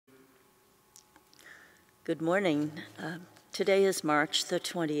Good morning. Today is March the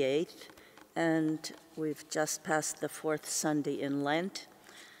 28th, and we've just passed the fourth Sunday in Lent.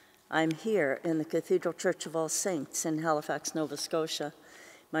 I'm here in the Cathedral Church of All Saints in Halifax, Nova Scotia.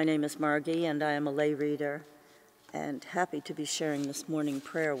 My name is Margie, and I am a lay reader, and happy to be sharing this morning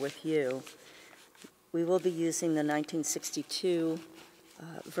prayer with you. We will be using the 1962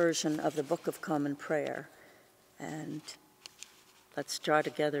 version of the Book of Common Prayer, and let's draw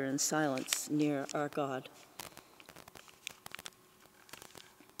together in silence near our God.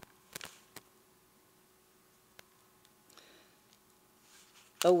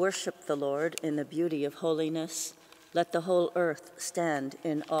 O worship the Lord in the beauty of holiness. Let the whole earth stand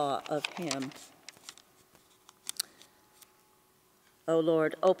in awe of him. O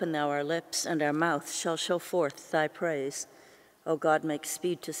Lord, open thou our lips, and our mouth shall show forth thy praise. O God, make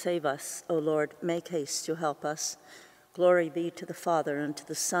speed to save us. O Lord, make haste to help us. Glory be to the Father, and to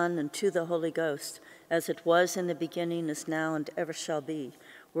the Son, and to the Holy Ghost, as it was in the beginning, is now, and ever shall be,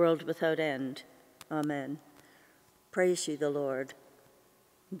 world without end. Amen. Praise ye the Lord.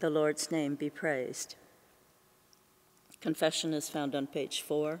 The Lord's name be praised. Confession is found on page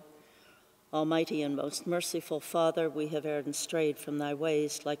 4. Almighty and most merciful Father, we have erred and strayed from thy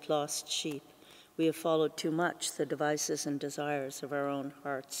ways like lost sheep. We have followed too much the devices and desires of our own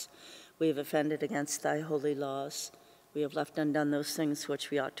hearts. We have offended against thy holy laws. We have left undone those things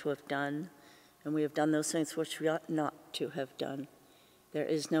which we ought to have done, and we have done those things which we ought not to have done. There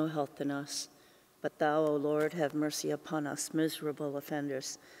is no health in us. But thou, O Lord, have mercy upon us, miserable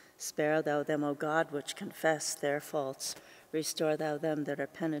offenders. Spare thou them, O God, which confess their faults. Restore thou them that are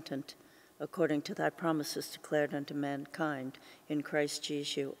penitent, according to thy promises declared unto mankind, in Christ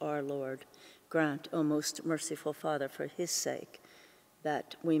Jesus our Lord. Grant, O most merciful Father, for his sake,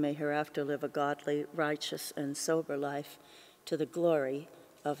 that we may hereafter live a godly, righteous, and sober life, to the glory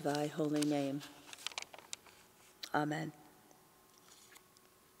of thy holy name. Amen.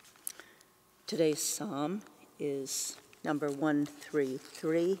 Today's psalm is number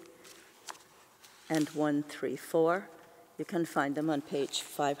 133 and 134. You can find them on page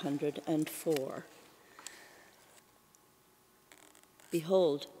 504.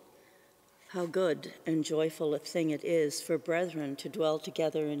 Behold, how good and joyful a thing it is for brethren to dwell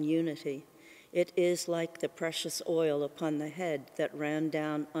together in unity. It is like the precious oil upon the head that ran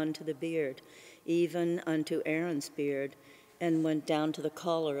down unto the beard, even unto Aaron's beard, and went down to the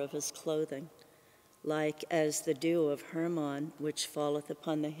collar of his clothing, like as the dew of Hermon, which falleth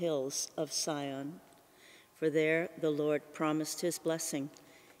upon the hills of Sion. For there the Lord promised his blessing,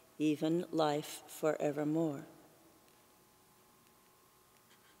 even life forevermore.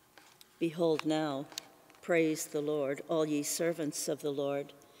 Behold now, praise the Lord, all ye servants of the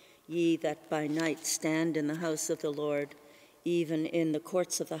Lord, ye that by night stand in the house of the Lord, even in the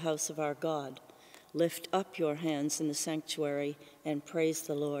courts of the house of our God. Lift up your hands in the sanctuary and praise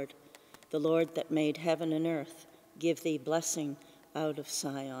the Lord that made heaven and earth. Give thee blessing out of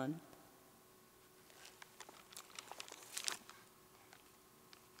Sion.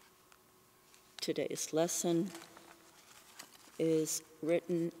 Today's lesson is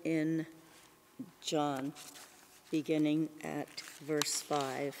written in John, beginning at verse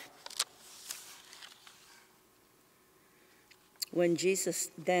 5. When Jesus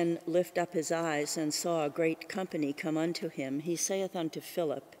then lift up his eyes and saw a great company come unto him, he saith unto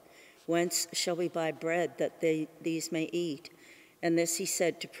Philip, Whence shall we buy bread that these may eat? And this he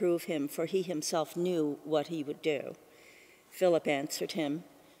said to prove him, for he himself knew what he would do. Philip answered him,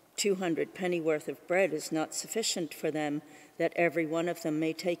 200 pennyworth of bread is not sufficient for them, that every one of them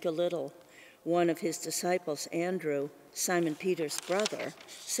may take a little. One of his disciples, Andrew, Simon Peter's brother,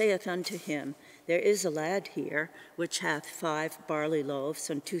 saith unto him, There is a lad here, which hath 5 barley loaves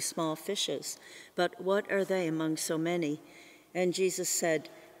and 2 small fishes. But what are they among so many? And Jesus said,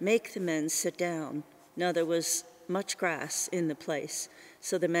 Make the men sit down. Now there was much grass in the place.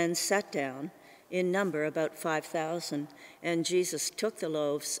 So the men sat down, in number about 5,000. And Jesus took the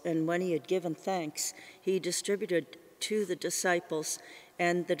loaves, and when he had given thanks, he distributed to the disciples,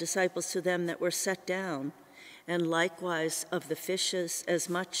 and the disciples to them that were set down, and likewise of the fishes as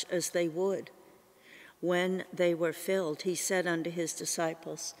much as they would. When they were filled, he said unto his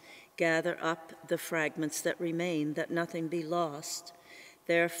disciples, Gather up the fragments that remain, that nothing be lost.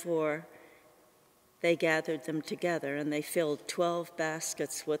 Therefore they gathered them together, and they filled 12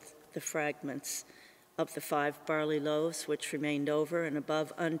 baskets with the fragments of the 5 barley loaves which remained over and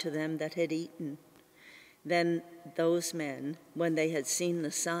above unto them that had eaten. Then those men, when they had seen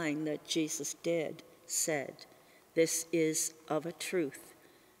the sign that Jesus did, said, This is of a truth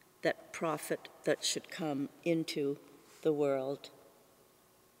that prophet that should come into the world.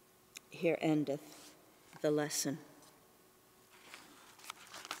 Here endeth the lesson.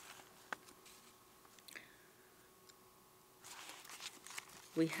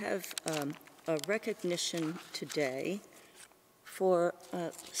 We have a recognition today for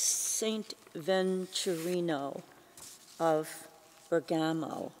Saint Venturino of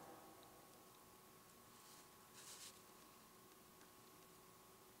Bergamo.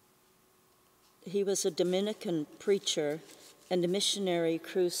 He was a Dominican preacher and a missionary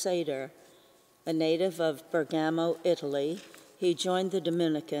crusader. A native of Bergamo, Italy, he joined the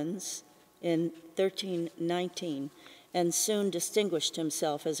Dominicans in 1319 and soon distinguished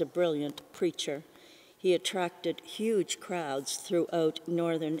himself as a brilliant preacher. He attracted huge crowds throughout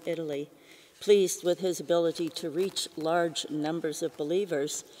northern Italy. Pleased with his ability to reach large numbers of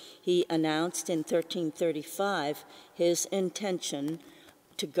believers, he announced in 1335 his intention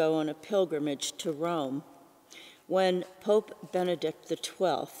to go on a pilgrimage to Rome. When Pope Benedict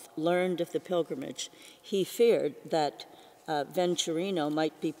XII learned of the pilgrimage, he feared that Venturino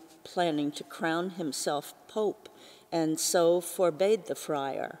might be planning to crown himself pope, and so forbade the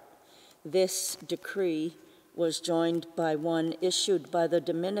friar. This decree was joined by one issued by the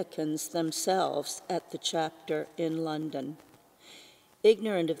Dominicans themselves at the chapter in London.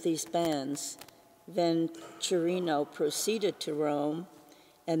 Ignorant of these bans, Venturino proceeded to Rome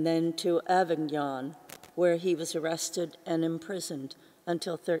and then to Avignon, where he was arrested and imprisoned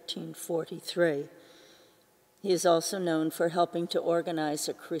until 1343. He is also known for helping to organize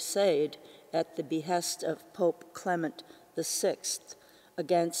a crusade at the behest of Pope Clement VI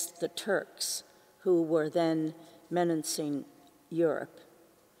against the Turks, who were then menacing Europe.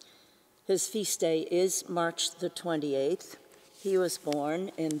 His feast day is March the 28th. He was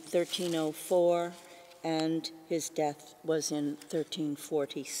born in 1304, and his death was in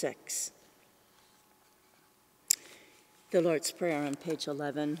 1346. The Lord's Prayer on page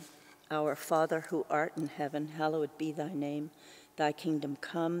 11. Our Father, who art in heaven, hallowed be thy name. Thy kingdom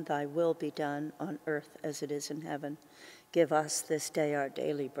come, thy will be done on earth as it is in heaven. Give us this day our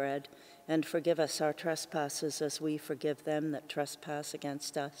daily bread, and forgive us our trespasses as we forgive them that trespass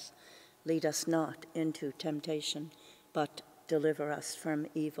against us. Lead us not into temptation, but deliver us from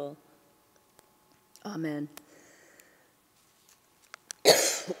evil. Amen.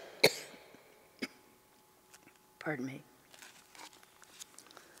 Pardon me.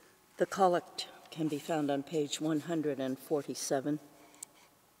 The collect can be found on page 147.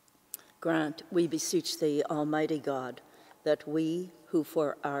 Grant, we beseech thee, Almighty God, that we, who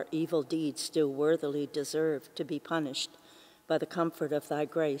for our evil deeds do worthily deserve to be punished, by the comfort of thy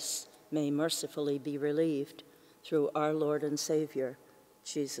grace, may mercifully be relieved through our Lord and Savior,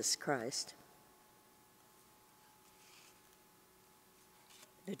 Jesus Christ.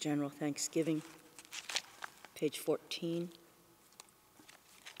 The General Thanksgiving, page 14.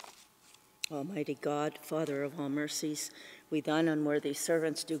 Almighty God, Father of all mercies, we thine unworthy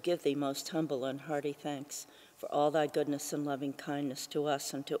servants do give thee most humble and hearty thanks for all thy goodness and loving kindness to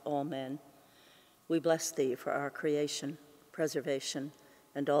us and to all men. We bless thee for our creation, preservation,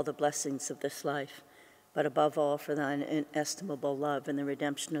 and all the blessings of this life, but above all for thine inestimable love in the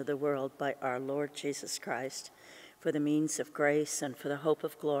redemption of the world by our Lord Jesus Christ. For the means of grace and for the hope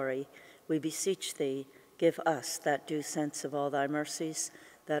of glory, we beseech thee, give us that due sense of all thy mercies,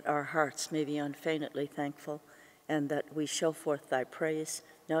 that our hearts may be unfeignedly thankful, and that we show forth thy praise,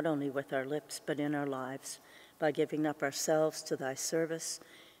 not only with our lips, but in our lives, by giving up ourselves to thy service,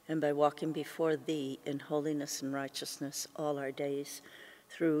 and by walking before thee in holiness and righteousness all our days,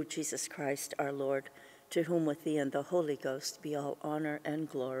 through Jesus Christ our Lord, to whom with thee and the Holy Ghost be all honor and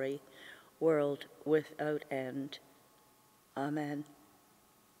glory, world without end. Amen.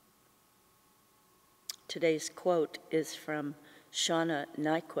 Today's quote is from Shauna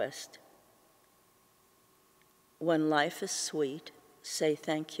Nyquist. When life is sweet, say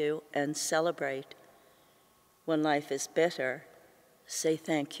thank you and celebrate. When life is bitter, say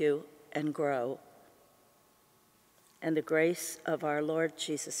thank you and grow. And the grace of our Lord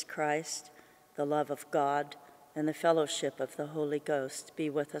Jesus Christ, the love of God, and the fellowship of the Holy Ghost be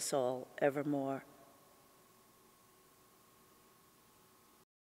with us all evermore.